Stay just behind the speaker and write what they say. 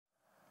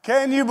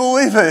Can you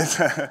believe it?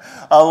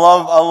 I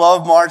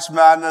love March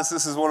Madness.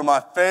 This is one of my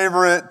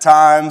favorite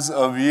times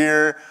of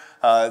year.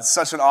 It's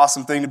such an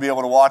awesome thing to be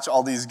able to watch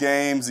all these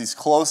games, these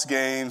close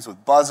games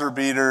with buzzer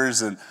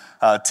beaters and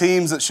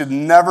teams that should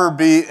never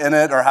be in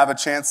it or have a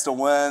chance to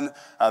win,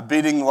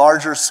 beating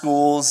larger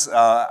schools.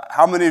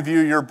 How many of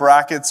you, your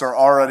brackets are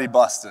already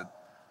busted?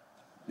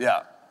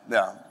 Yeah.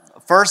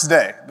 First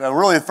day,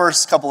 really the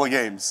first couple of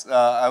games,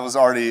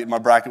 my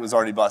bracket was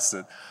already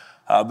busted.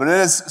 But it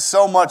is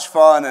so much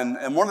fun,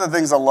 and one of the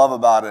things I love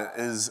about it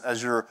is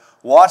as you're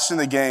watching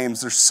the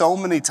games, there's so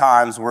many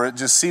times where it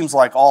just seems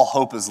like all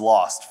hope is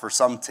lost for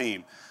some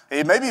team.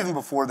 Maybe even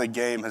before the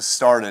game has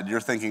started,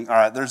 you're thinking, all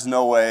right, there's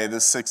no way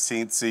this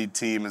 16th seed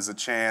team is a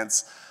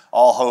chance,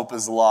 all hope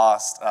is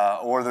lost,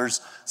 or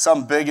there's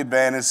some big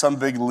advantage, some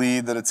big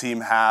lead that a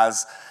team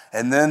has.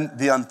 And then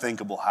the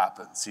unthinkable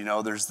happens.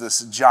 There's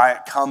this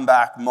giant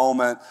comeback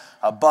moment,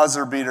 a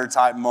buzzer beater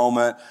type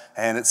moment,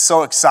 and it's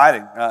so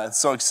exciting. It's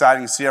so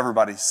exciting to see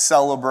everybody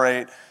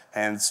celebrate,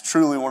 and it's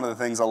truly one of the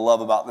things I love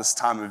about this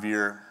time of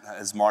year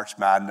is March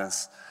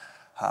Madness.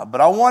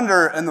 But I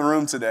wonder in the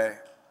room today,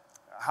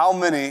 how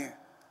many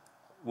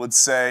would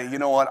say, you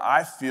know what,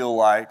 I feel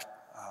like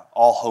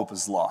all hope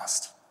is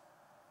lost.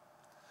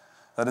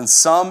 That in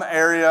some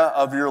area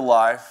of your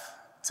life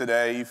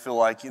today, you feel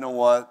like, you know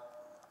what,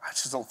 I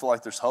just don't feel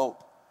like there's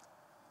hope.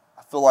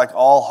 I feel like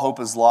all hope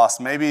is lost.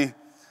 Maybe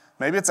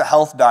it's a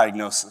health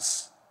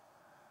diagnosis.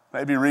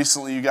 Maybe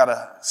recently you got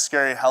a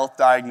scary health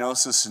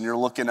diagnosis and you're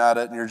looking at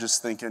it and you're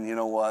just thinking, you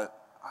know what,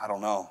 I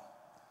don't know.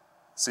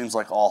 Seems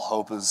like all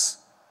hope is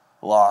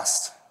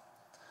lost.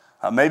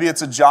 Maybe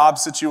it's a job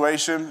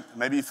situation.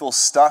 Maybe you feel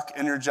stuck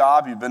in your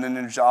job. You've been in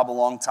your job a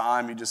long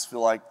time. You just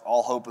feel like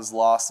all hope is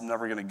lost. I'm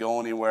never going to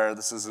go anywhere.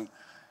 This isn't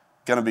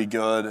going to be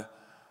good.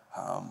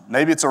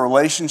 Maybe it's a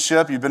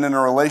relationship. You've been in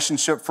a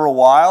relationship for a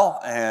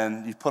while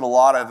and you've put a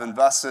lot of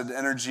invested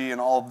energy and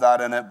all of that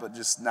in it, but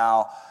just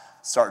now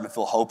starting to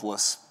feel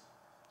hopeless.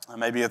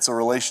 Maybe it's a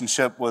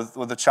relationship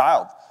with a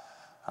child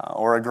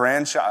or a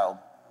grandchild,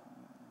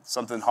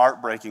 something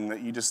heartbreaking that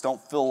you just don't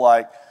feel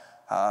like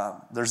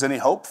there's any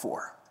hope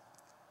for.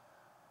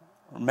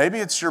 Or maybe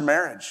it's your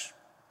marriage.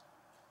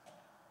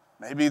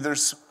 Maybe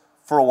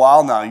for a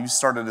while now, you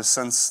started to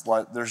sense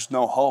like there's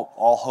no hope.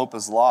 All hope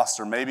is lost.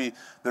 Or maybe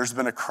there's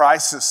been a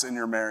crisis in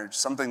your marriage,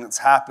 something that's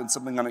happened,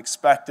 something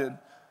unexpected,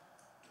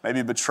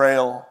 maybe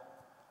betrayal.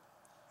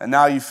 And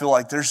now you feel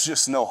like there's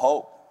just no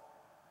hope.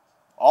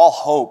 All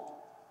hope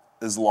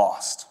is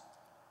lost.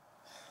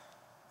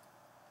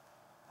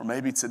 Or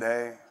maybe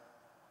today,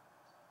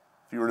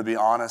 if you were to be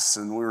honest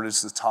and we were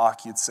just to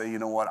talk, you'd say, you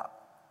know what?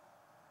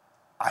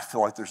 I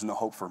feel like there's no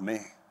hope for me.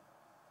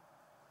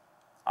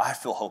 I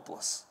feel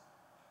hopeless.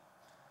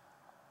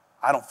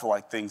 I don't feel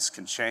like things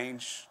can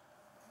change.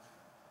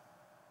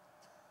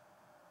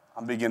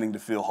 I'm beginning to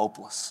feel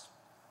hopeless.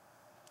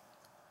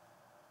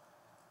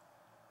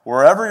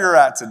 Wherever you're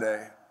at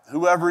today,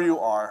 whoever you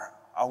are,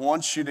 I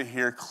want you to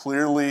hear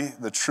clearly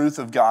the truth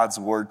of God's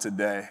word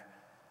today.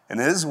 And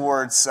his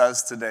word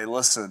says today,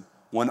 listen,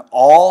 when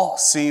all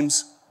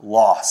seems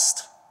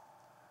lost,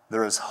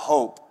 there is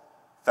hope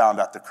found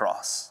at the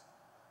cross.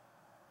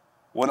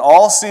 When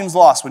all seems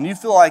lost, when you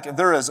feel like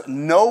there is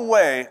no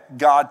way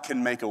God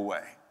can make a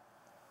way,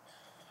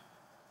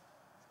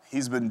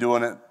 he's been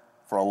doing it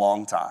for a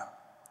long time.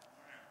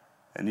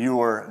 And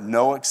you are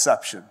no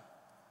exception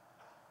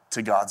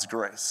to God's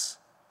grace,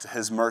 to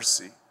his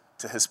mercy,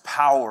 to his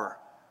power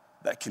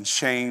that can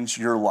change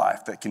your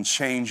life, that can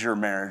change your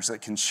marriage,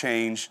 that can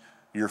change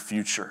your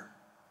future.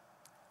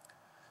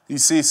 You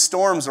see,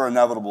 storms are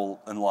inevitable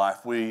in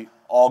life. We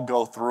all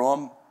go through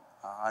them.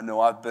 I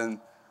know I've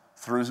been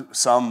through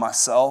some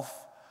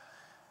myself.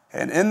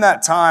 And in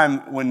that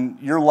time when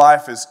your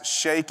life is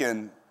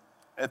shaken,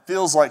 it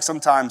feels like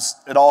sometimes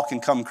it all can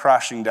come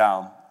crashing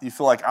down. You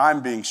feel like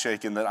I'm being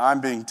shaken, that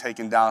I'm being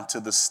taken down to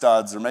the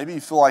studs, or maybe you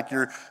feel like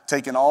you're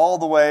taken all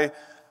the way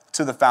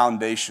to the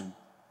foundation.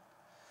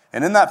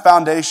 And in that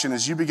foundation,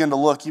 as you begin to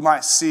look, you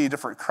might see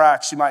different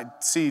cracks, you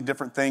might see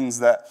different things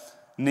that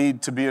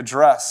need to be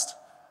addressed.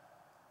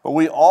 But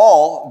we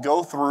all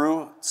go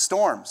through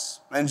storms.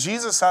 And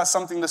Jesus has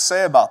something to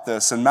say about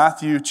this in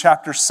Matthew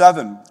chapter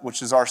 7,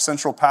 which is our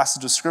central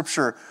passage of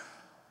Scripture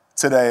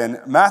today. In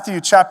Matthew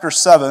chapter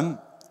 7,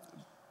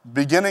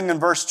 beginning in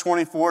verse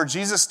 24,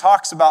 Jesus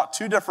talks about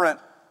two different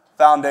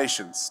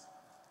foundations.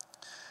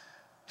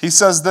 He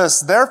says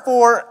this,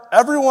 "Therefore,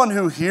 everyone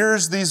who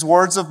hears these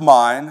words of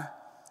mine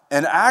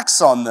and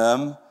acts on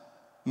them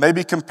may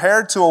be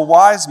compared to a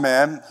wise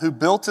man who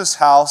built his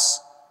house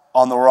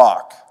on the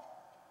rock.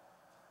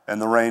 And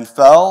the rain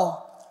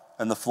fell,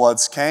 and the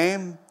floods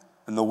came,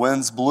 and the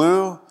winds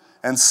blew,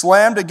 and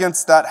slammed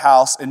against that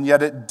house, and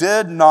yet it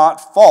did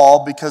not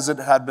fall because it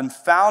had been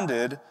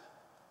founded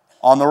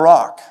on the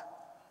rock.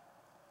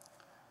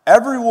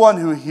 Everyone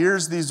who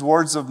hears these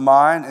words of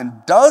mine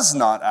and does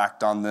not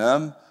act on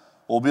them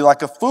will be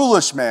like a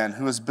foolish man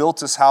who has built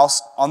his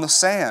house on the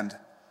sand.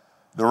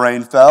 The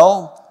rain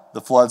fell,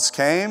 the floods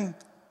came,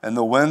 and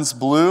the winds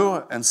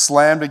blew and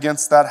slammed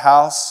against that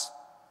house,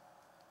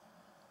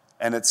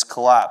 and its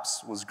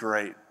collapse was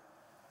great.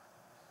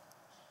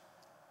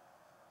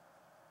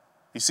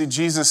 You see,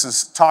 Jesus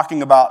is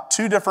talking about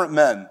two different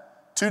men,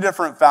 two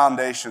different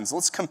foundations.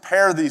 Let's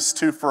compare these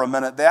two for a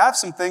minute. They have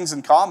some things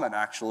in common,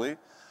 actually.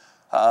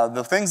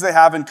 The things they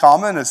have in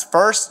common is,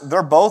 first,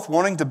 they're both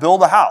wanting to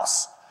build a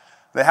house.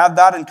 They have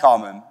that in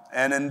common.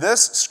 And in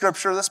this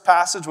scripture, this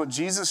passage, what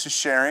Jesus is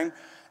sharing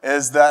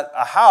is that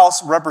a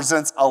house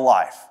represents a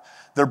life.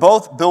 They're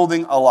both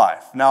building a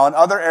life. Now, in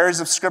other areas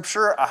of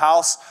scripture, a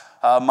house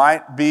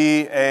might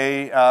be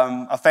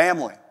a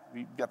family.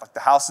 You got like the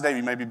house today,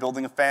 you may be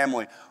building a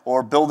family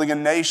or building a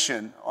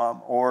nation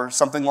or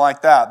something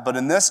like that. But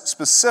in this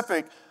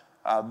specific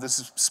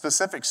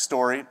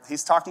story,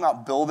 he's talking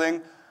about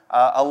building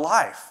a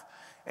life.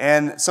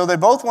 And so they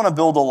both want to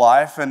build a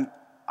life. And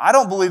I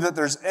don't believe that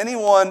there's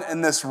anyone in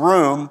this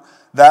room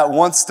that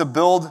wants to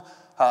build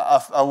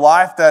a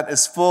life that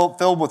is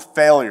filled with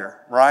failure,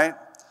 right?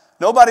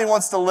 Nobody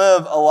wants to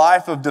live a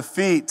life of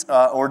defeat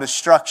or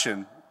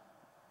destruction.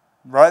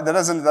 Right? That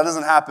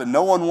doesn't happen.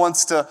 No one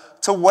wants to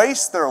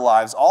waste their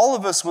lives. All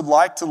of us would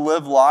like to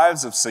live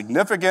lives of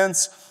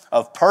significance,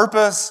 of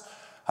purpose,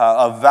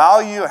 of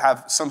value,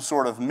 have some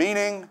sort of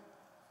meaning.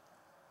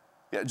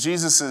 Yet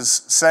Jesus is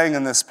saying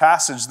in this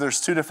passage there's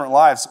two different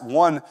lives.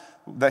 One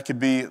that could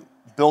be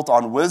built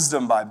on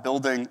wisdom by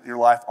building your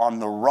life on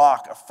the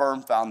rock, a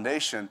firm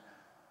foundation,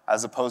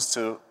 as opposed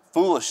to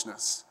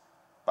foolishness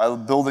by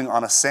building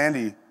on a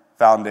sandy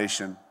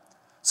foundation.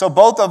 So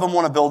both of them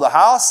want to build a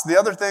house. The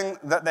other thing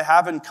that they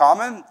have in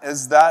common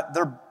is that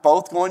they're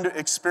both going to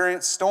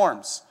experience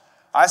storms.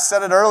 I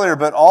said it earlier,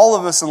 but all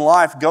of us in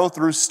life go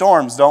through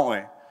storms, don't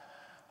we?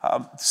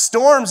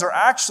 Storms are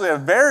actually a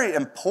very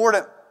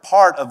important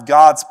part of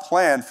God's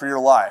plan for your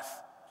life.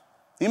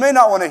 You may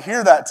not want to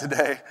hear that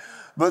today,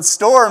 but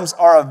storms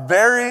are a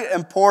very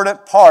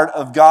important part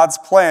of God's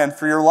plan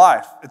for your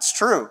life. It's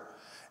true.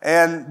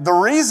 And the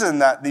reason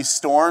that these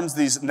storms,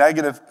 these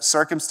negative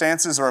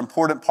circumstances are an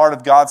important part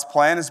of God's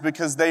plan is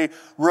because they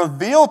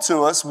reveal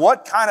to us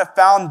what kind of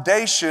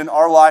foundation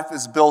our life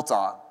is built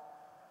on.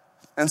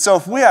 And so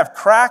if we have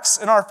cracks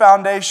in our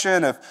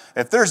foundation,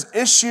 if there's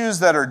issues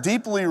that are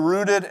deeply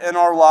rooted in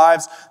our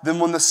lives, then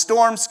when the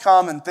storms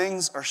come and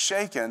things are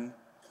shaken,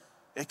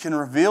 it can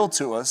reveal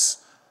to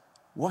us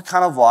what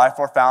kind of life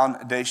our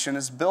foundation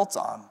is built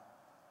on.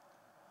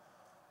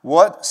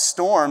 What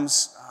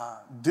storms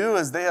do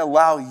is they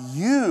allow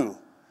you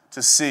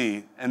to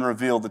see and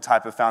reveal the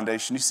type of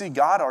foundation. You see,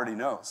 God already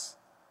knows.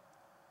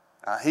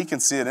 He can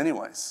see it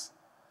anyways.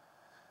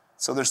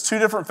 So there's two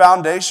different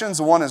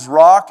foundations. One is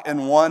rock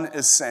and one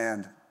is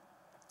sand.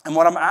 And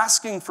what I'm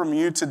asking from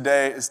you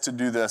today is to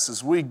do this,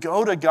 is we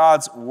go to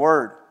God's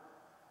word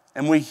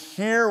and we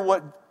hear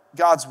what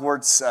God's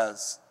word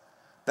says,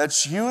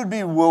 that you would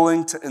be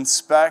willing to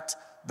inspect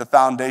the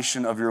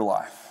foundation of your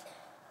life.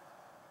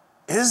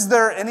 Is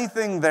there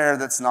anything there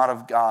that's not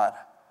of God?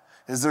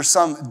 Is there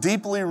some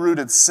deeply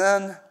rooted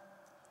sin?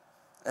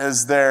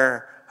 Is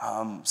there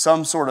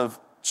some sort of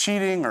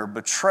cheating or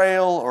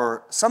betrayal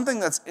or something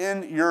that's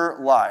in your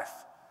life?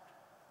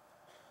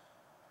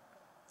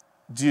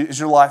 Is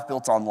your life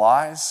built on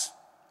lies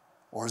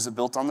or is it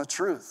built on the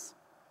truth?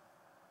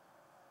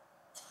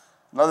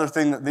 Another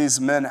thing that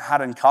these men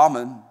had in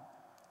common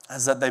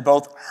is that they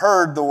both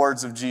heard the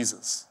words of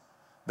Jesus.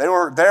 They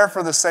were there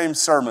for the same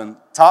sermon,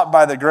 taught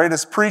by the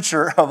greatest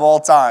preacher of all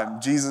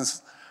time,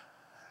 Jesus.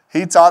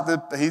 He taught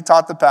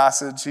the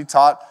passage. He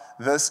taught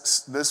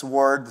this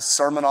word, the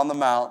Sermon on the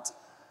Mount.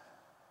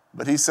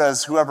 But he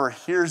says, whoever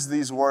hears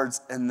these words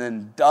and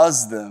then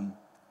does them,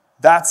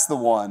 that's the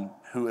one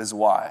who is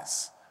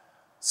wise.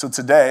 So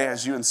today,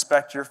 as you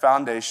inspect your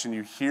foundation,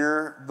 you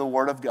hear the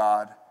word of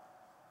God.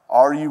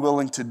 Are you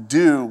willing to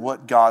do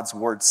what God's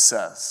word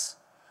says?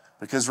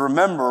 Because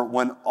remember,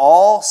 when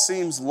all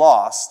seems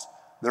lost,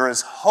 there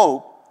is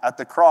hope at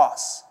the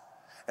cross.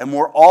 And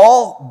we're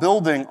all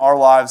building our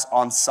lives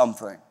on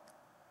something.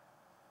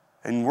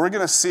 And we're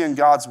going to see in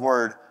God's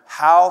word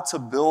how to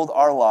build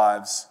our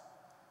lives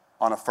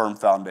on a firm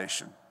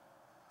foundation.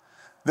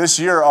 This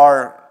year,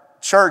 our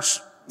church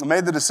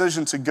made the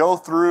decision to go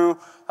through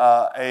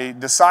a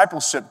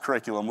discipleship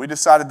curriculum. We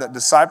decided that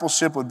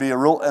discipleship would be a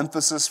real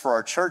emphasis for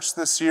our church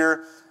this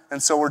year.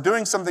 And so we're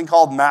doing something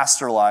called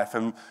Master Life.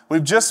 And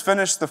we've just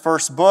finished the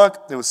first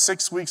book. It was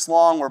 6 weeks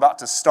long. We're about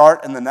to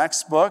start in the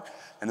next book.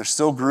 And there's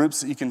still groups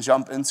that you can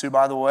jump into,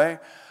 by the way.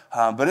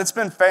 But it's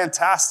been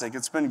fantastic.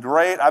 It's been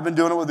great. I've been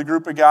doing it with a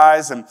group of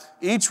guys. And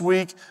each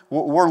week,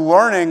 we're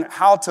learning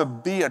how to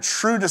be a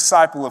true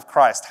disciple of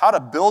Christ, how to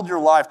build your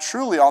life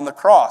truly on the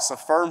cross, a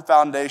firm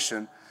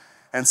foundation.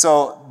 And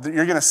so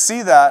you're going to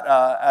see that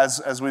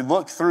as we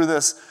look through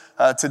this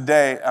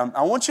today.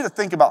 I want you to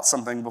think about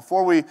something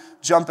before we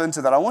jump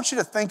into that. I want you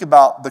to think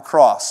about the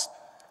cross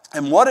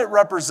and what it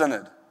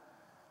represented.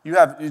 You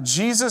have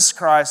Jesus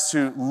Christ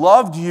who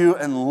loved you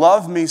and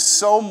loved me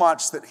so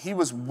much that he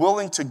was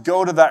willing to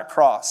go to that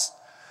cross,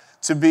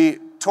 to be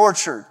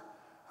tortured,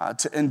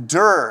 to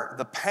endure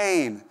the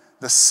pain,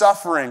 the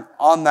suffering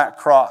on that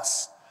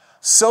cross,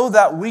 so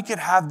that we could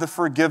have the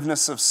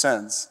forgiveness of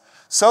sins,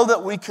 so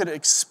that we could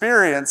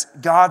experience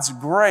God's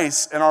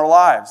grace in our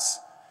lives.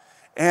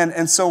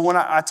 And so when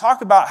I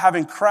talk about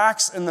having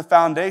cracks in the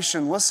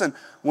foundation, listen,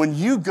 when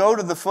you go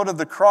to the foot of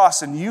the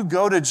cross and you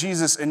go to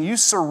Jesus and you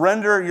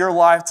surrender your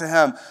life to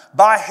Him,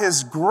 by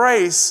His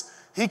grace,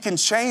 He can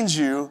change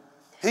you.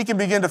 He can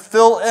begin to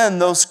fill in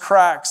those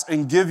cracks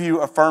and give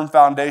you a firm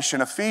foundation.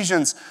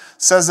 Ephesians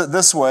says it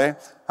this way.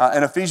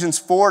 In Ephesians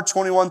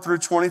 4:21 through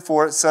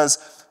 24, it says,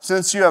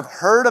 "Since you have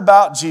heard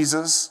about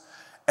Jesus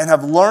and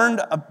have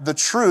learned the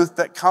truth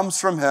that comes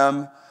from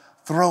Him,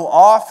 throw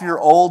off your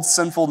old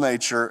sinful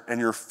nature and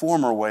your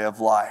former way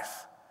of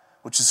life,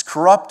 which is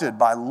corrupted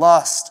by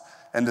lust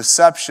and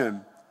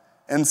deception.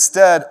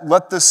 Instead,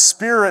 let the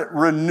Spirit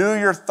renew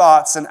your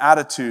thoughts and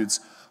attitudes.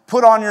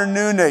 Put on your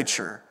new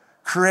nature,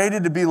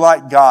 created to be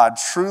like God,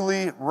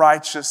 truly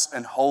righteous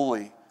and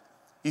holy."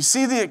 You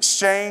see the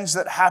exchange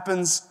that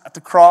happens at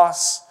the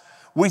cross?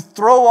 We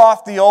throw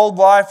off the old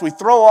life. We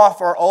throw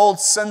off our old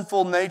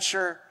sinful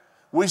nature.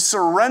 We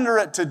surrender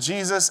it to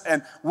Jesus,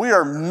 and we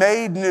are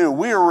made new.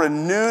 We are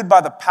renewed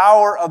by the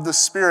power of the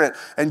Spirit,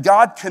 and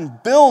God can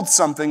build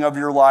something of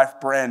your life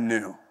brand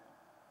new.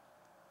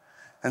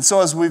 And so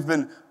as we've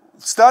been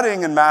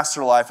studying in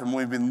Master Life and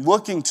we've been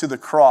looking to the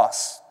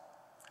cross,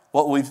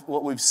 what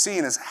we've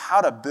seen is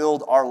how to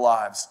build our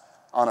lives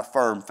on a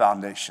firm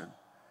foundation.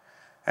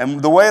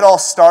 And the way it all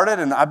started,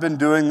 and I've been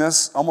doing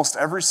this almost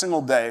every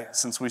single day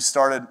since we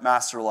started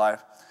Master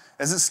Life,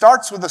 is it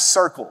starts with a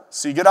circle.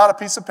 So you get out a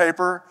piece of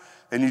paper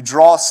and you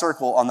draw a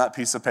circle on that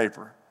piece of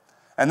paper.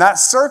 And that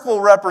circle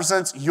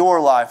represents your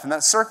life, and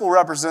that circle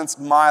represents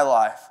my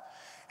life.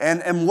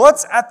 And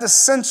what's at the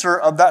center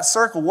of that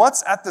circle?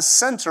 What's at the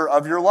center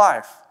of your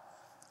life?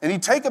 And you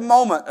take a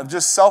moment of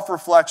just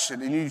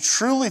self-reflection and you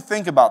truly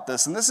think about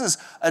this. And this is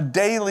a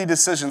daily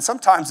decision.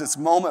 Sometimes it's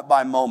moment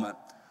by moment.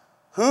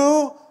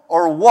 Who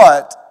or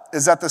what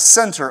is at the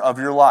center of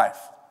your life?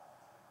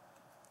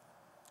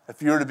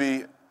 If you were to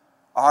be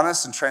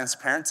honest and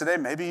transparent today,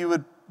 maybe you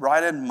would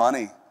write in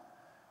money.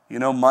 You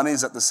know,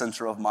 money's at the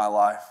center of my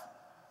life.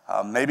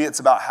 Maybe it's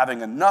about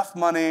having enough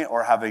money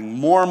or having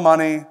more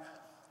money.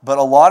 But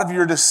a lot of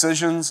your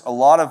decisions, a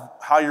lot of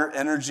how your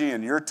energy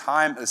and your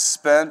time is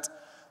spent,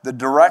 the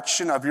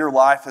direction of your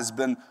life has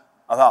been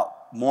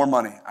about more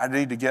money. I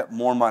need to get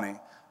more money.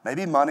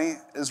 Maybe money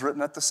is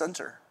written at the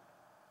center.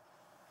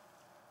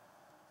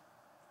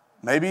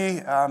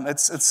 Maybe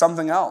it's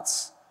something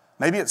else.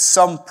 Maybe it's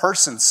some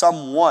person,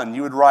 someone.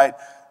 You would write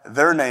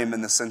their name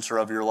in the center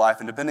of your life.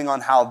 And depending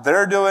on how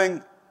they're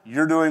doing,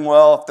 you're doing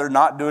well. If they're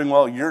not doing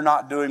well, you're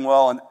not doing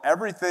well. And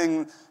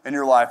everything in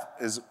your life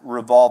is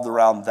revolved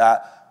around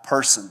that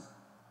person.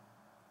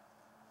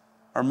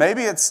 Or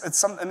maybe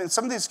some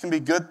of these can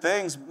be good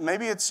things.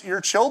 Maybe it's your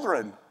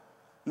children.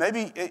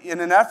 Maybe in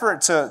an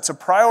effort to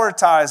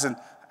prioritize and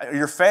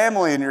your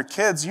family and your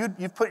kids, you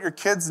put your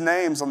kids'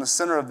 names on the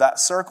center of that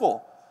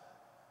circle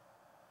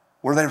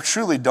where they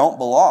truly don't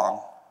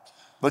belong.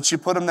 But you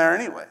put them there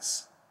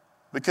anyways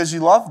because you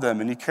love them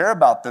and you care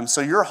about them.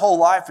 So your whole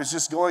life is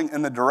just going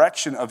in the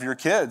direction of your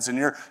kids, and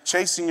you're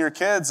chasing your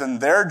kids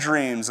and their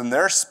dreams and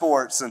their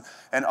sports,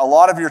 and a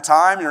lot of your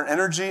time, your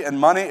energy, and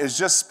money is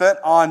just spent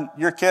on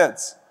your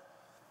kids.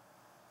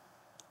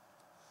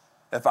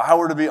 If I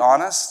were to be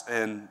honest,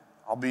 and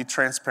I'll be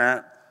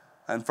transparent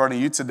in front of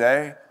you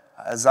today,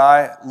 as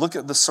I look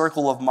at the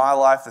circle of my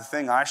life, the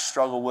thing I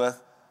struggle with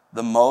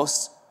the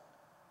most,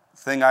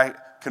 the thing I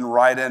can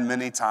write in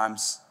many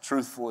times,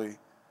 truthfully,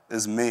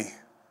 is me.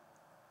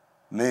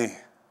 Me.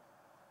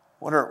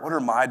 What are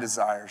my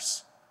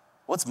desires?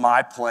 What's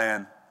my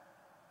plan?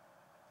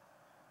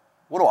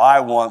 What do I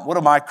want? What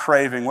am I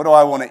craving? What do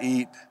I want to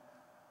eat?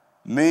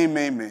 Me.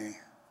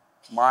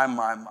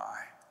 My.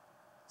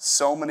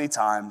 So many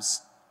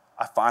times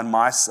I find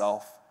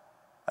myself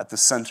at the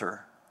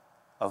center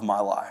of my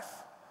life.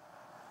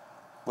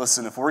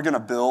 Listen, if we're going to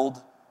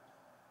build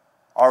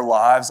our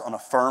lives on a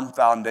firm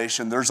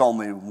foundation, there's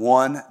only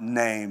one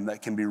name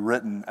that can be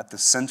written at the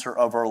center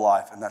of our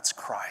life, and that's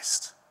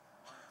Christ.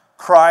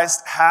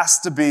 Christ has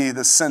to be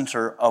the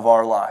center of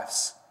our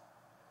lives.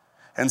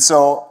 And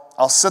so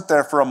I'll sit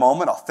there for a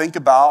moment, I'll think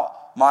about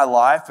my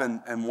life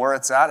and where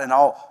it's at, and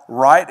I'll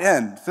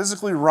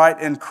physically write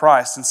in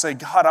Christ and say,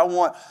 God, I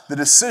want the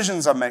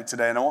decisions I make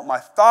today, and I want my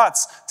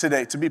thoughts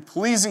today to be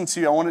pleasing to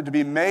you. I want it to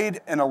be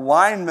made in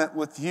alignment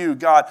with you.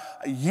 God,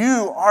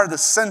 you are the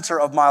center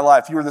of my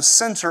life. You are the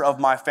center of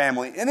my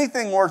family.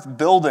 Anything worth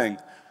building,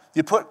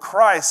 you put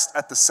Christ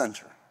at the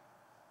center.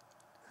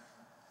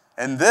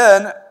 And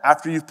then,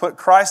 after you've put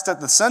Christ at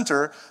the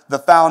center, the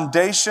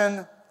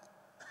foundation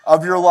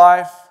of your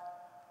life,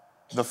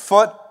 the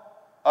foot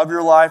of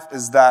your life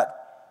is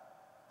that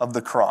of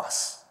the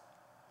cross.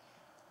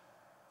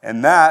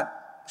 And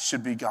that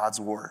should be God's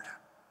word.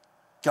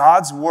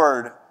 God's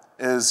word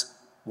is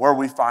where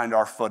we find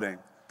our footing.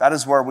 That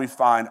is where we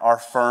find our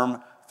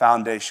firm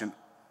foundation.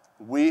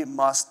 We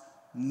must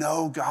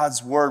know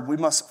God's word. We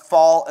must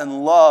fall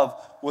in love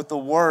with the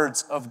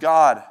words of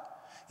God.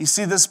 You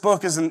see, this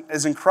book is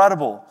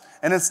incredible.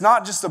 And it's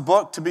not just a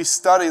book to be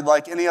studied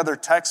like any other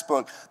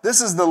textbook. This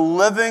is the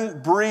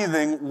living,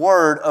 breathing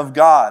Word of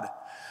God.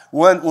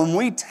 When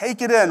we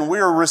take it in, we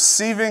are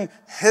receiving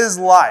His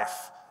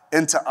life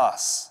into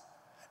us.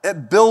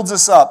 It builds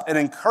us up. It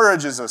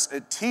encourages us.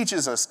 It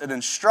teaches us. It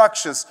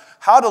instructs us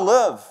how to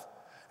live.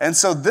 And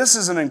so this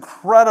is an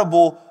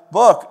incredible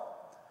book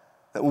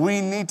that we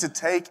need to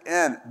take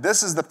in.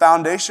 This is the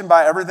foundation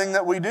by everything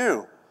that we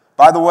do.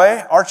 By the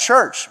way, our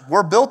church,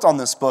 we're built on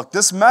this book.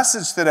 This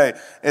message today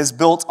is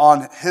built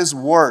on His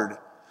Word.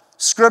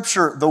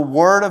 Scripture, the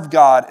Word of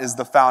God, is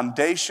the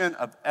foundation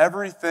of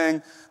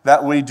everything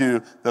that we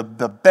do.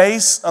 The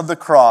base of the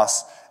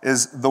cross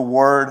is the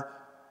Word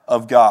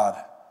of God.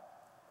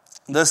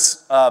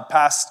 This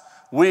past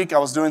week, I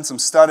was doing some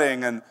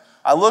studying, and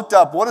I looked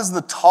up what is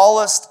the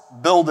tallest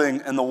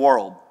building in the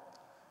world.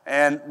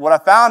 And what I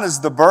found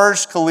is the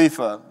Burj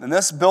Khalifa. And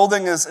this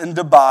building is in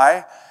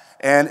Dubai,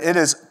 and it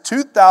is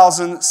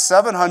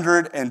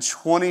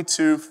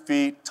 2,722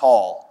 feet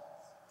tall.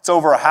 It's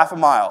over a half a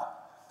mile.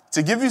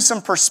 To give you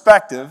some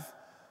perspective,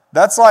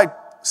 that's like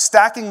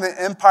stacking the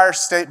Empire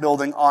State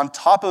Building on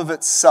top of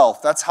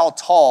itself. That's how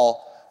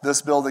tall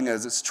this building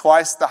is. It's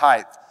twice the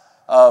height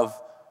of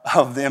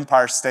the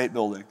Empire State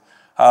Building.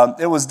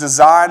 It was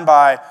designed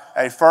by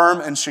a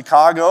firm in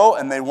Chicago,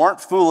 and they weren't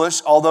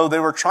foolish, although they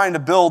were trying to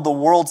build the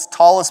world's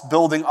tallest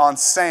building on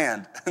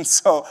sand. And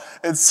so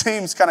it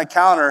seems kind of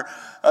counter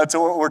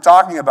to what we're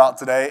talking about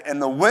today. And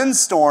the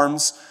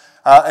windstorms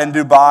in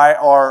Dubai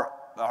are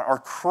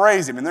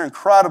crazy. I mean, they're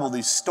incredible,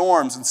 these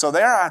storms. And so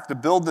they have to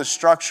build this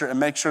structure and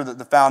make sure that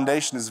the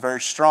foundation is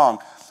very strong.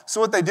 So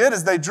what they did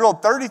is they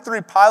drilled 33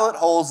 pilot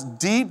holes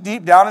deep,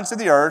 deep down into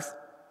the earth.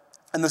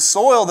 And the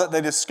soil that they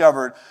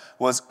discovered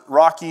was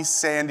rocky,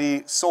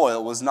 sandy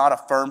soil. It was not a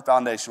firm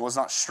foundation. It was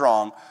not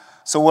strong.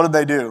 So what did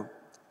they do?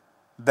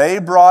 They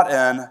brought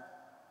in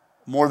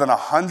more than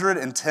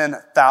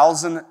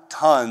 110,000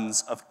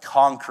 tons of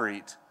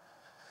concrete.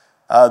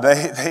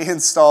 They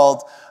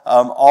installed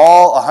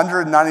all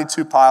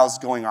 192 piles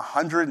going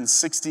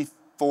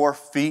 164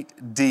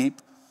 feet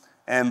deep.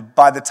 And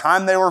by the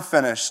time they were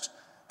finished,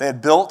 they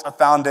had built a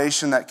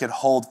foundation that could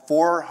hold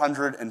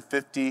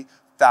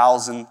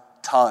 450,000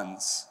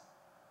 tons.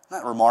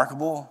 Isn't that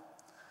remarkable?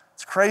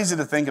 It's crazy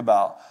to think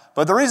about.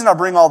 But the reason I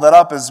bring all that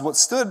up is what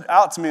stood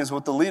out to me is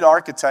what the lead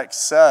architect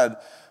said.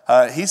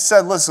 He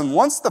said, listen,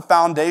 once the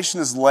foundation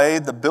is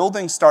laid, the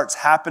building starts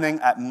happening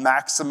at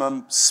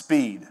maximum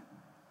speed.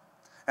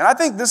 And I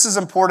think this is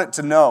important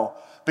to know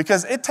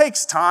because it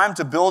takes time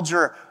to build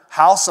your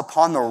house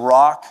upon the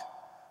rock,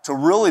 to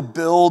really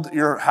build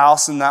your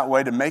house in that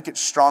way, to make it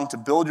strong, to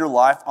build your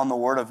life on the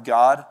Word of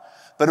God.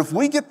 But if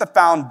we get the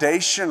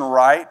foundation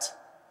right,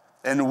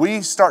 and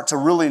we start to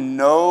really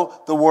know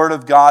the Word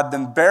of God,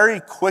 then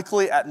very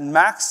quickly at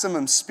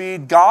maximum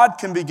speed, God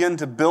can begin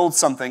to build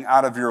something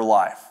out of your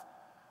life.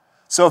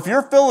 So if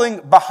you're feeling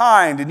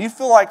behind and you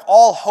feel like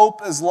all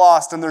hope is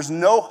lost and there's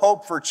no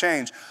hope for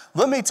change,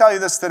 let me tell you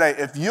this today.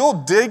 If you'll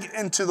dig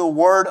into the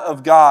Word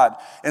of God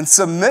and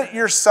submit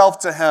yourself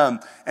to Him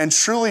and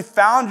truly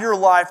found your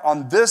life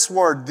on this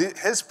Word,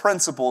 His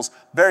principles,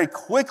 very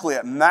quickly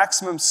at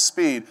maximum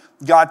speed,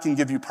 God can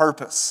give you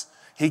purpose.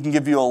 He can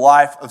give you a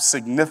life of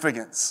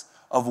significance,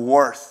 of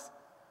worth.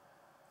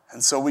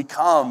 And so we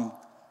come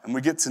and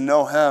we get to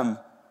know Him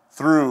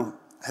through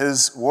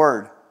His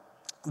Word.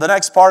 The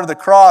next part of the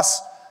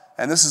cross,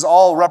 and this is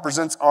all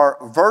represents our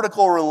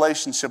vertical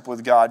relationship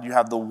with God. You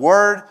have the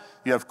Word,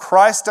 you have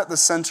Christ at the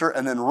center,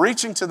 and then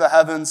reaching to the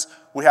heavens,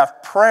 we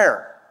have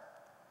prayer.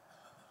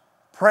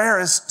 Prayer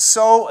is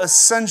so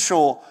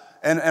essential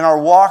in our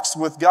walks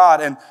with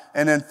God. And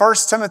in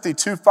 1 Timothy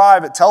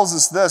 2:5, it tells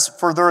us this,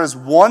 for there is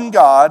one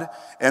God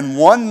and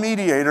one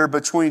mediator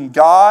between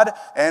God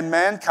and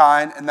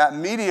mankind, and that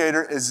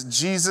mediator is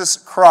Jesus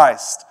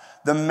Christ,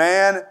 the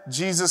man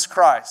Jesus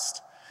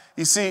Christ.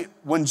 You see,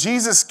 when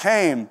Jesus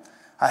came,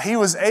 He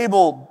was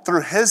able,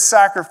 through His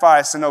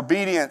sacrifice and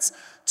obedience,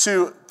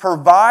 to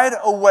provide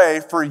a way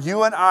for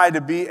you and I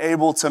to be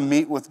able to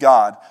meet with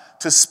God,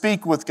 to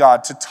speak with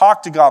God, to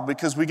talk to God,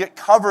 because we get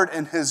covered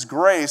in His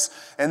grace,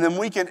 and then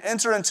we can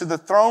enter into the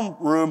throne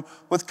room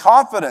with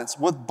confidence,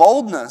 with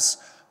boldness,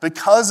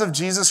 because of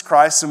Jesus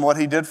Christ and what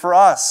He did for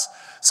us.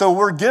 So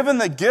we're given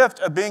the gift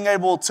of being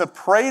able to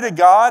pray to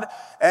God,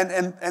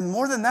 and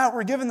more than that,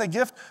 we're given the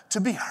gift to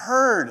be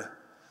heard,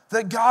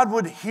 that God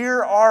would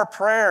hear our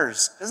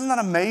prayers. Isn't that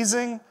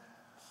amazing?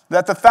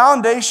 That the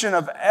foundation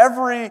of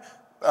every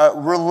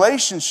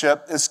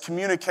relationship is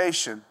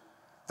communication.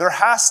 There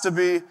has to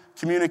be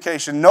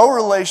communication. No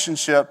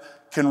relationship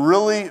can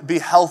really be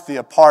healthy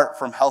apart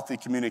from healthy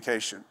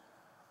communication.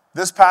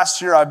 This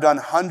past year, I've done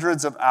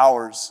hundreds of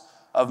hours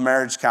of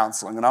marriage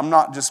counseling, and I'm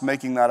not just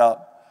making that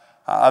up.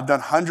 I've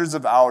done hundreds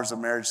of hours of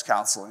marriage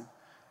counseling.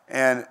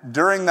 And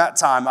during that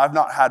time, I've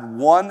not had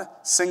one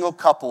single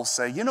couple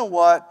say, you know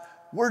what?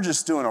 We're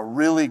just doing a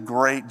really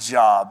great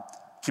job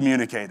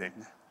communicating.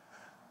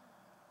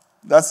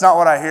 That's not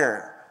what I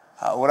hear.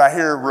 What I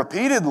hear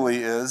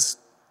repeatedly is,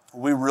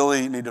 we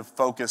really need to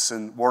focus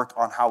and work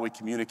on how we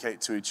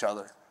communicate to each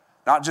other.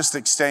 Not just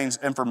exchange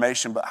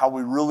information, but how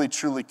we really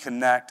truly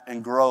connect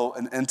and grow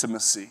in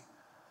intimacy.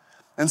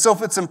 And so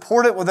if it's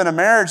important within a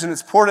marriage and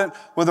it's important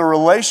with a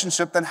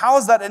relationship, then how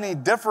is that any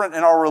different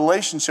in our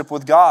relationship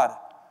with God?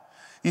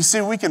 You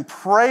see, we can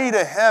pray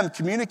to Him,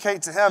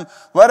 communicate to Him,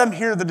 let Him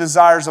hear the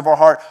desires of our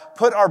heart,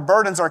 put our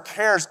burdens, our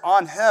cares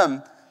on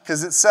Him,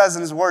 because it says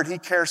in His Word, He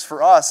cares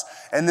for us.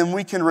 And then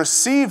we can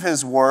receive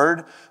His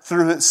Word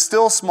through His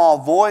still small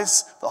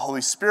voice, the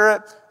Holy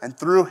Spirit, and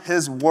through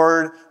His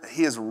Word that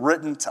He has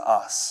written to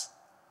us.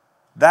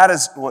 That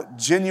is what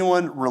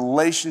genuine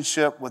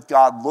relationship with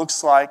God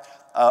looks like,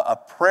 a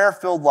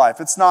prayer-filled life.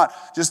 It's not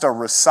just a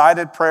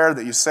recited prayer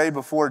that you say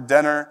before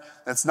dinner.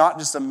 It's not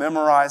just a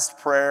memorized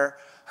prayer.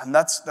 And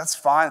that's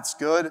fine, it's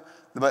good.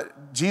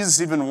 But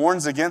Jesus even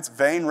warns against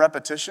vain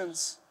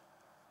repetitions.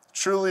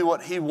 Truly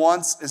what He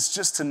wants is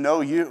just to know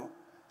you.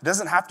 It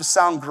doesn't have to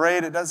sound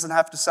great. It doesn't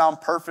have to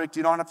sound perfect.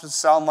 You don't have to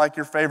sound like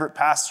your favorite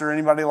pastor or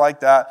anybody like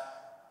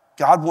that.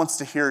 God wants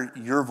to hear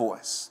your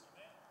voice.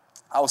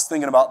 I was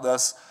thinking about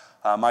this.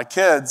 My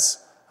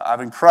kids, I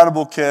have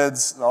incredible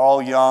kids. They're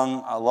all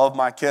young. I love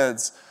my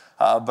kids.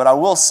 But I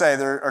will say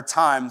there are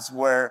times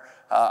where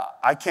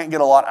I can't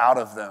get a lot out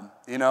of them.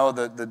 You know,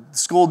 the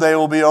school day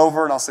will be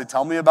over and I'll say,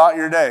 tell me about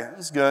your day.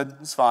 It's good.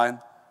 It's fine.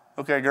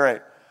 Okay,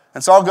 great.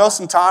 And so I'll go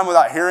some time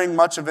without hearing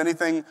much of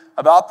anything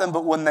about them.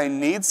 But when they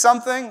need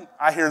something,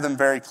 I hear them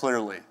very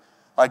clearly.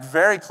 Like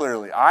very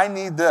clearly. I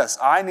need this.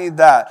 I need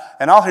that.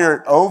 And I'll hear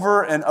it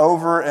over and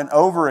over and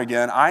over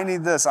again. I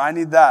need this. I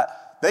need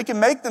that. They can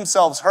make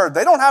themselves heard.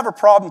 They don't have a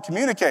problem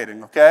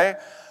communicating, okay?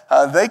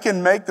 They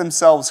can make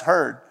themselves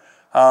heard.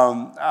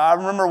 I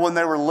remember when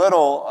they were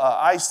little,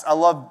 I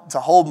loved to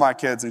hold my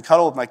kids and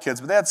cuddle with my kids,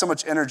 but they had so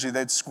much energy,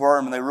 they'd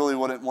squirm and they really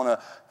wouldn't want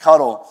to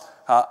cuddle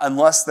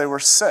unless they were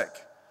sick.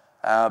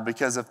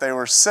 Because if they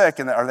were sick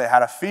or they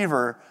had a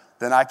fever,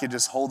 then I could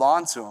just hold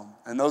on to them.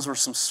 And those were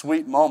some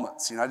sweet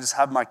moments. You know, I just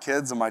had my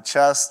kids on my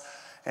chest,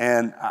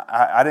 and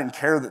I didn't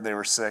care that they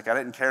were sick. I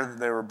didn't care that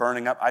they were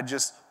burning up. I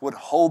just would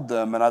hold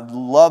them, and I'd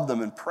love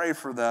them and pray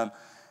for them.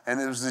 And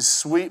there was these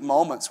sweet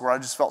moments where I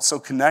just felt so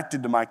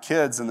connected to my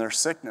kids and their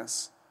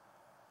sickness.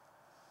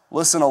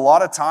 Listen, a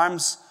lot of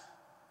times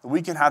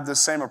we can have this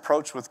same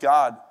approach with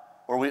God,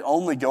 where we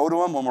only go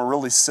to Him when we're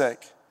really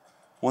sick.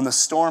 When the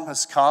storm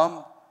has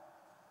come,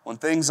 when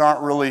things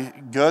aren't really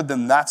good,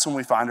 then that's when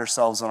we find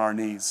ourselves on our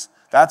knees.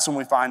 That's when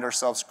we find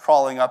ourselves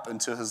crawling up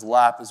into His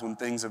lap, is when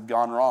things have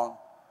gone wrong.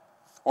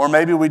 Or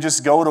maybe we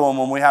just go to Him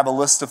when we have a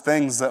list of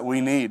things that we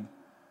need.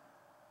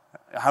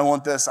 I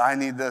want this, I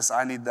need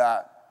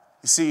that.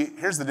 You see,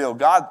 here's the deal.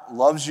 God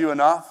loves you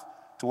enough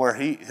to where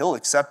He'll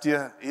accept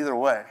you either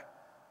way.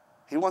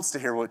 He wants to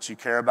hear what you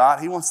care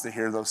about. He wants to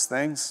hear those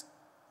things.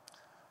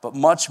 But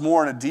much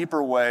more in a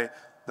deeper way,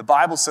 the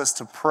Bible says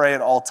to pray at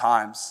all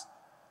times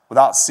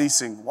without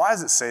ceasing. Why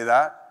does it say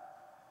that?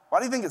 Why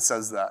do you think it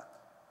says that?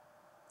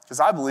 Because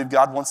I believe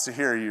God wants to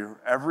hear you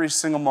every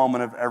single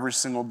moment of every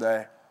single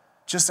day.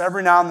 Just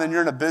every now and then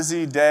you're in a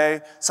busy day,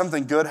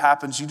 something good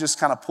happens, you just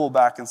kind of pull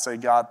back and say,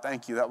 God,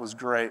 thank you, that was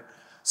great.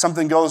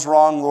 Something goes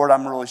wrong, Lord,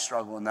 I'm really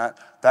struggling. That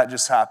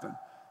just happened.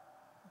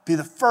 Be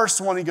the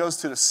first one He goes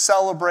to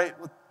celebrate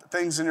with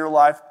things in your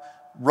life.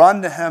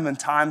 Run to Him in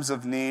times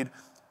of need,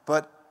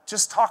 but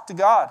just talk to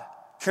God.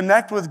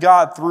 Connect with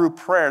God through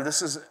prayer.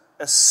 This is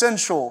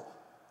essential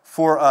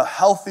for a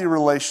healthy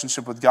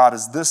relationship with God,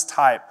 is this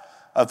type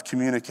of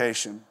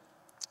communication.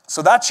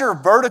 So that's your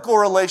vertical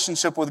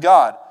relationship with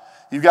God.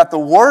 You've got the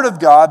Word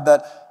of God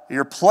that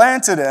you're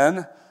planted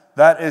in,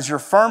 that is your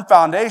firm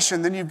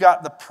foundation. Then you've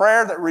got the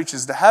prayer that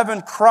reaches to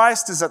heaven.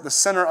 Christ is at the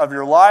center of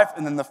your life.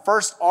 And then the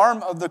first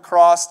arm of the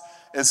cross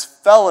is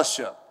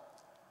fellowship.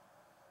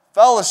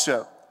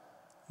 Fellowship.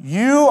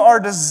 You are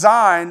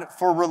designed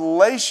for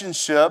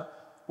relationship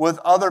with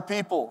other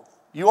people.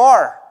 You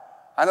are.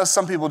 I know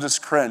some people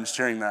just cringe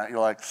hearing that. You're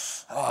like,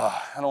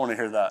 oh, I don't want to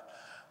hear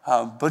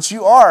that. But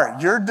you are.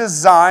 You're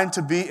designed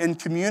to be in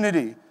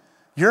community.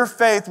 Your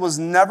faith was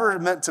never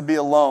meant to be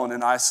alone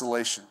in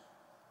isolation.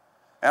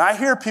 And I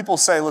hear people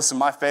say, listen,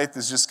 my faith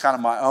is just kind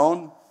of my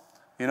own.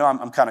 You know,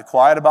 I'm kind of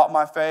quiet about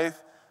my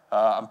faith.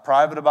 I'm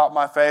private about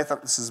my faith.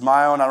 This is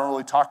my own. I don't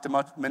really talk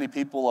to many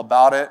people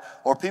about it.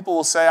 Or people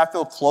will say, I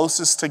feel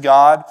closest to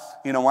God,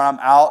 you know, when I'm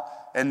out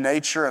in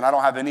nature and I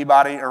don't have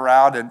anybody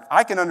around. And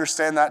I can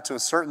understand that to a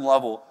certain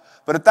level.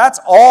 But if that's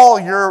all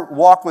your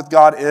walk with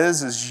God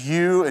is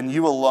you and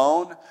you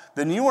alone,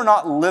 then you are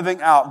not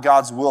living out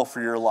God's will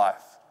for your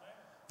life.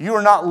 You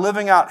are not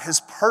living out His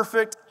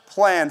perfect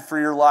plan for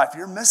your life.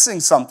 You're missing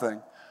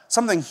something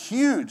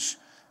huge.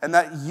 And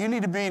that you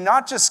need to be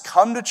not just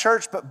come to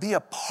church, but be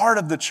a part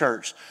of the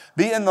church.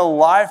 Be in the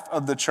life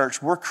of the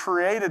church. We're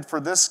created for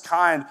this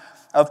kind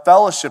of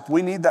fellowship.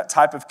 We need that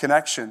type of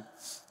connection.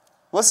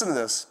 Listen to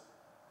this.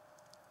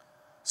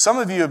 Some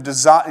of you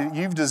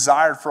you've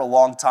desired for a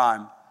long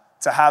time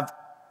to have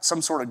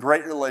some sort of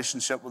great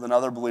relationship with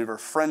another believer,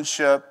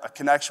 friendship, a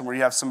connection where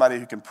you have somebody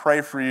who can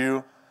pray for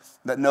you,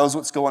 that knows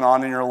what's going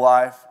on in your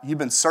life. You've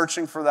been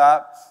searching for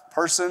that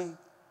person.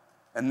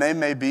 and they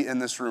may be in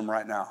this room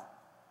right now.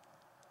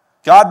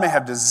 God may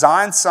have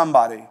designed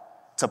somebody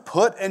to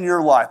put in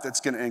your life that's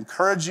going to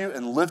encourage you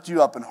and lift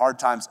you up in hard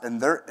times, and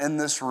they're in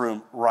this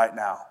room right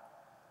now.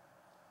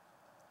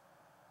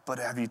 But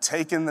have you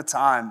taken the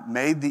time,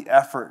 made the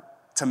effort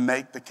to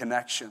make the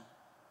connection?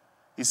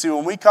 You see,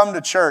 when we come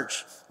to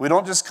church, we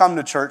don't just come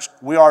to church,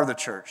 we are the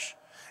church.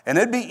 And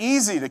it'd be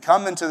easy to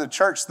come into the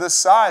church this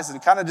size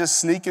and kind of just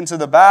sneak into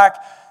the back,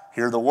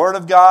 hear the word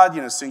of God,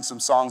 sing some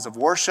songs of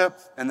worship,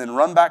 and then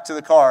run back to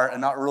the car and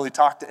not really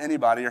talk to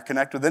anybody or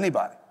connect with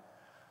anybody.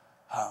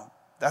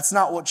 That's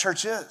not what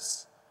church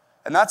is.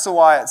 And that's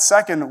why at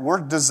Second, we're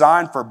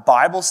designed for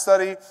Bible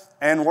study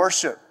and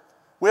worship.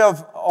 We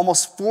have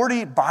almost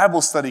 40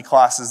 Bible study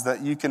classes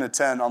that you can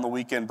attend on the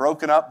weekend,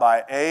 broken up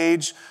by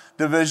age,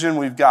 division.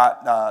 We've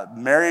got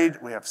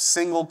married, we have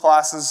single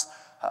classes,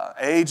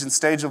 age and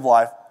stage of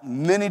life,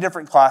 many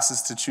different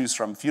classes to choose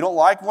from. If you don't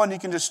like one, you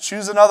can just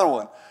choose another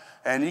one.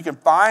 And you can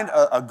find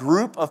a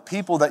group of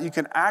people that you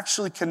can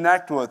actually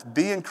connect with,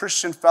 be in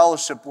Christian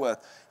fellowship with.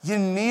 You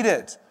need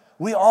it.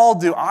 We all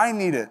do. I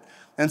need it.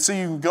 And so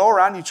you go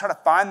around, you try to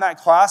find that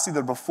class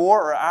either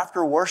before or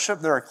after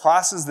worship. There are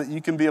classes that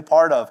you can be a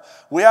part of.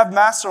 We have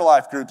Master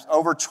Life groups,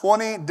 over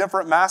 20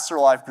 different Master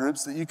Life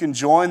groups that you can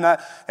join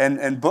that.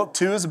 And Book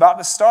 2 is about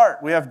to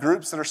start. We have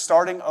groups that are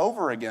starting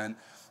over again.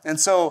 And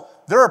so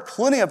there are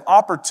plenty of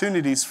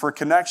opportunities for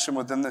connection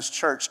within this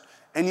church,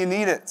 and you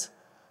need it.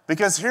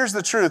 Because here's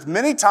the truth.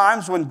 Many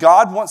times when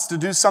God wants to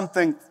do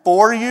something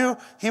for you,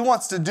 He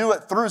wants to do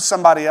it through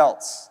somebody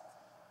else.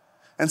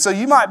 And so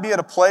you might be at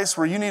a place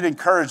where you need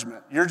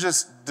encouragement. You're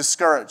just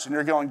discouraged, and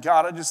you're going,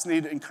 God, I just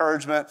need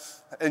encouragement.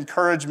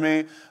 Encourage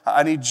me.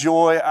 I need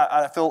joy.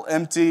 I feel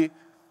empty.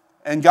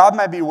 And God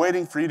might be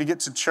waiting for you to get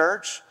to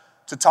church,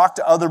 to talk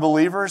to other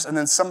believers, and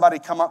then somebody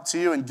come up to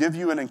you and give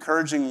you an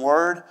encouraging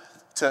word,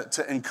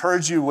 to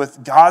encourage you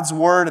with God's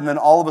word, and then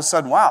all of a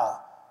sudden,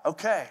 wow,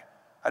 okay,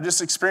 I just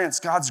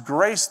experienced God's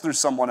grace through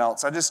someone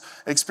else. I just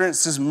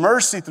experienced His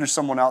mercy through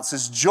someone else,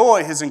 His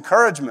joy, His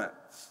encouragement.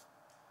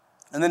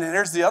 And then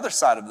here's the other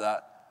side of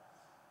that.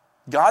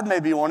 God may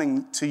be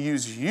wanting to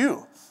use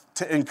you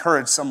to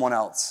encourage someone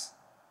else.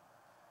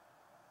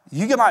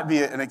 You might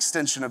be an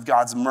extension of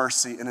God's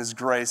mercy and His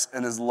grace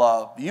and His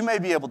love. You may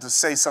be able to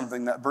say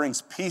something that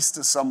brings peace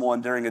to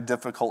someone during a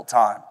difficult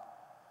time.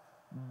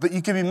 But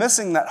you could be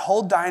missing that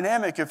whole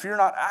dynamic if you're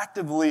not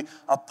actively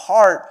a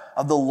part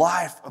of the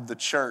life of the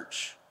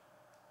church.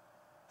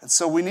 And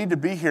so we need to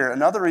be here.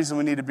 Another reason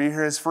we need to be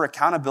here is for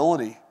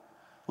accountability.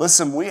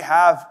 Listen, we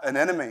have an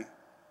enemy.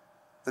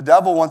 The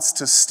devil wants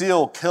to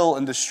steal, kill,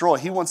 and destroy.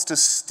 He wants to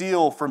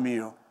steal from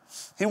you.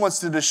 He wants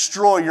to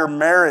destroy your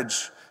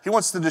marriage. He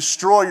wants to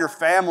destroy your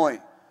family.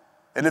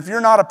 And if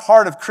you're not a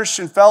part of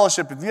Christian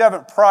fellowship, if you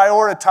haven't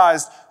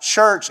prioritized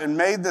church and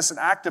made this an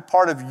active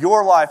part of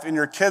your life and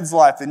your kids'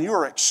 life, then you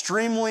are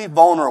extremely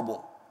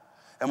vulnerable.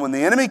 And when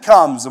the enemy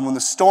comes and when the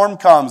storm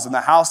comes and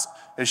the house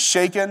is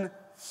shaken,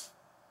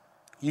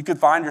 you could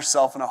find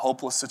yourself in a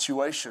hopeless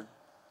situation.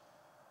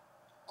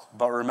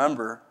 But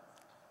remember,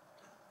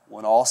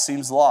 when all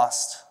seems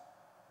lost,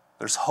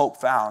 there's hope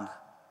found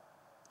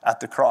at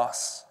the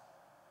cross.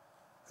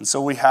 And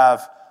so we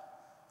have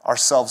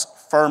ourselves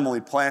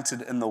firmly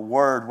planted in the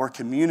Word. We're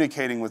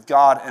communicating with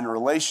God in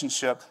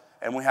relationship,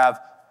 and we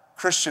have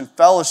Christian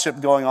fellowship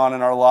going on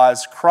in our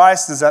lives.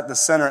 Christ is at the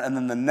center, and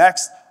then the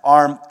next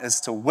arm is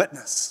to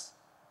witness.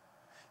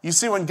 You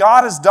see, when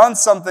God has done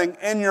something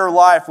in your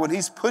life, when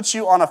He's put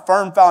you on a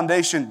firm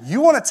foundation,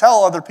 you want to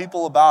tell other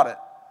people about it.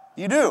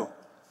 You do.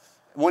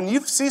 When you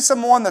see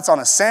someone that's on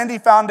a sandy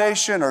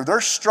foundation, or they're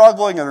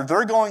struggling, or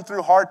they're going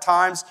through hard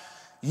times,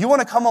 you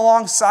want to come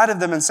alongside of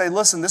them and say,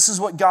 listen, this is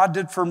what God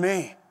did for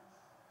me.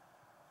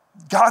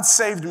 God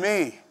saved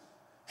me.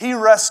 He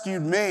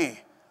rescued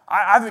me.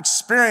 I've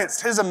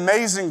experienced His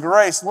amazing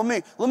grace. Let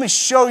me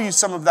show you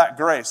some of that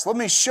grace. Let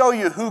me show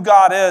you who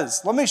God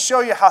is. Let me show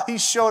you how He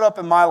showed up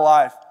in my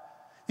life.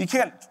 You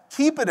can't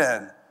keep it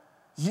in.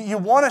 You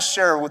want to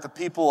share with the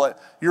people at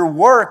your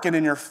work and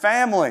in your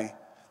family.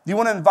 You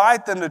want to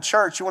invite them to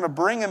church. You want to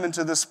bring them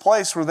into this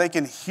place where they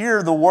can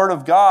hear the Word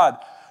of God,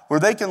 where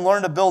they can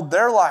learn to build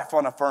their life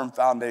on a firm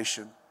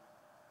foundation.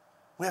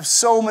 We have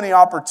so many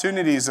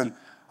opportunities, and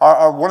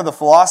one of the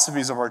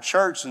philosophies of our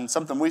church, and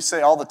something we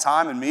say all the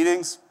time in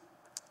meetings,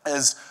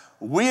 is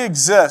we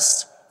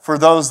exist for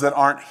those that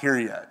aren't here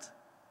yet.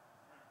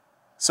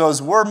 So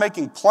as we're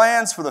making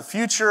plans for the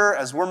future,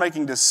 as we're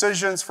making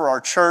decisions for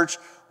our church,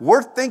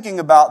 we're thinking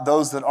about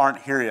those that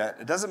aren't here yet.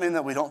 It doesn't mean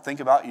that we don't think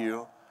about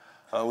you.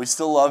 We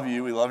still love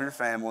you. We love your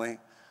family.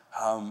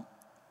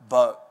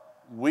 But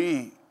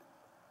we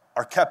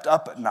are kept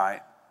up at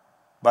night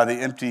by the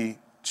empty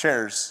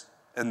chairs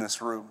in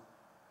this room,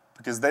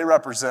 because they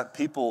represent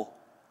people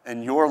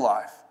in your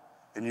life,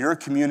 in your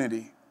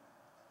community,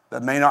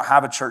 that may not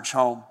have a church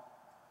home,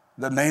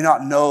 that may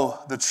not know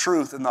the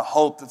truth and the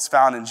hope that's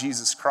found in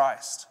Jesus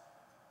Christ.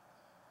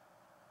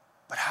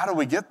 But how do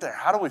we get there?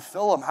 How do we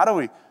fill them? How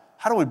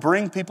do we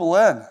bring people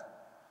in?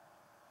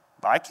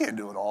 I can't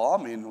do it all.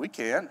 I mean, we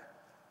can.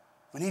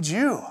 We need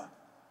you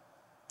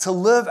to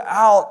live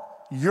out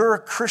your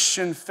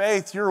Christian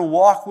faith, your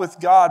walk with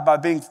God by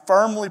being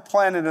firmly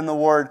planted in the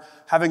Word,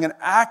 having an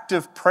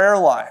active prayer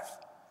life,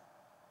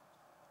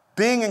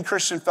 being in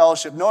Christian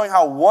fellowship, knowing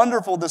how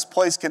wonderful this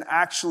place can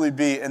actually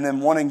be, and then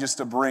wanting just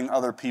to bring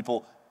other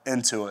people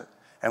into it.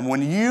 And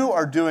when you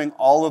are doing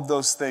all of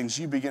those things,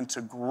 you begin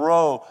to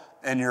grow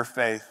in your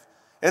faith.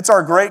 It's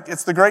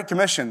the Great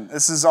Commission.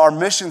 This is our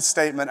mission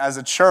statement as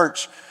a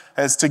church,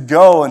 is to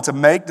go and to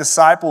make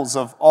disciples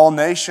of all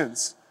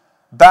nations,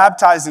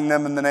 baptizing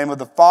them in the name of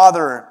the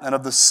Father and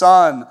of the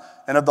Son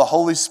and of the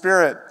Holy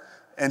Spirit,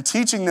 and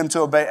teaching them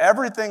to obey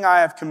everything I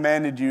have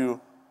commanded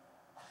you.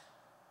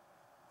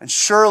 And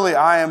surely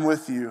I am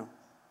with you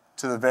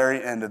to the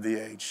very end of the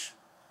age.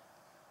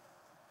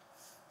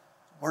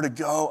 We're to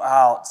go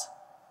out.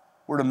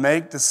 We're to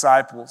make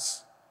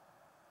disciples.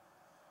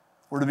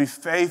 We're to be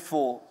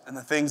faithful in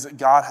the things that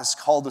God has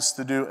called us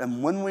to do.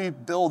 And when we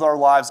build our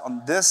lives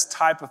on this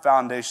type of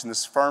foundation,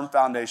 this firm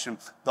foundation,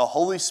 the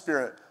Holy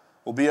Spirit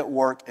will be at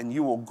work and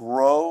you will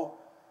grow.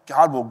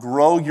 God will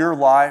grow your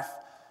life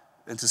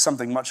into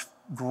something much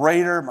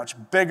greater, much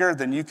bigger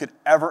than you could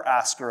ever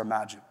ask or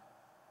imagine.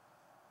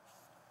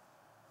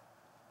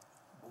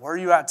 Where are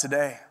you at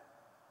today?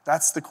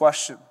 That's the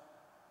question.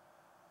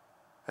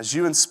 As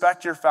you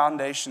inspect your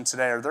foundation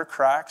today, are there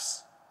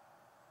cracks?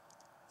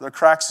 Are there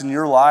cracks in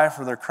your life?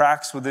 Are there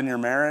cracks within your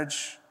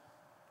marriage?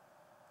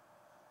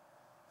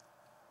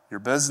 Your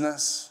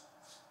business?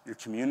 Your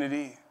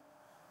community?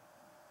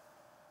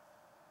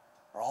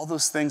 Are all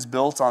those things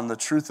built on the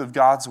truth of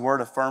God's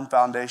word, a firm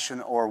foundation?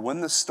 Or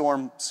when the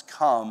storms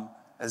come,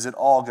 is it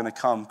all going to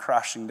come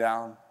crashing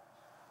down?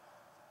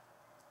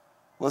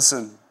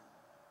 Listen,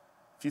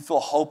 if you feel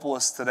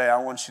hopeless today, I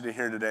want you to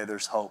hear today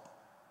there's hope.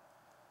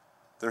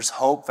 There's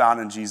hope found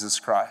in Jesus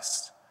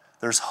Christ.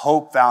 There's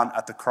hope found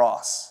at the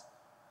cross.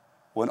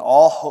 When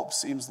all hope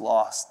seems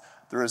lost,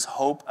 there is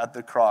hope at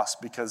the cross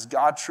because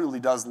God truly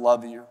does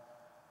love you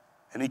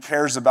and he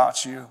cares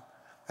about you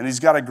and he's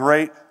got a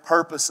great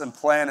purpose and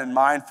plan in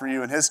mind for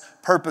you, and his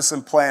purpose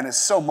and plan is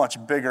so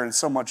much bigger and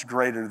so much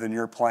greater than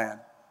your plan.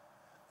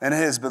 And it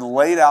has been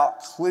laid out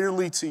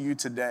clearly to you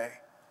today.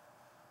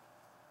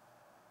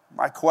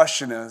 My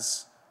question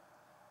is,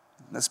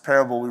 in this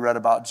parable we read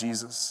about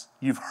Jesus,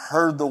 you've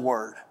heard the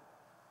word.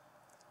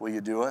 Will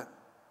you do it?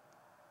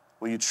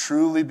 Will you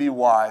truly be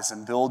wise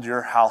and build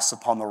your house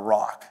upon the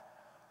rock?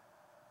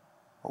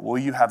 Or will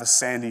you have a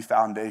sandy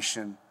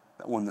foundation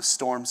that when the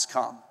storms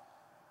come,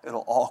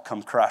 it'll all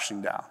come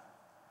crashing down?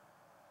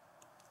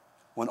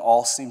 When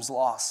all seems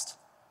lost,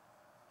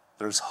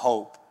 there's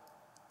hope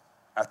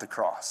at the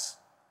cross.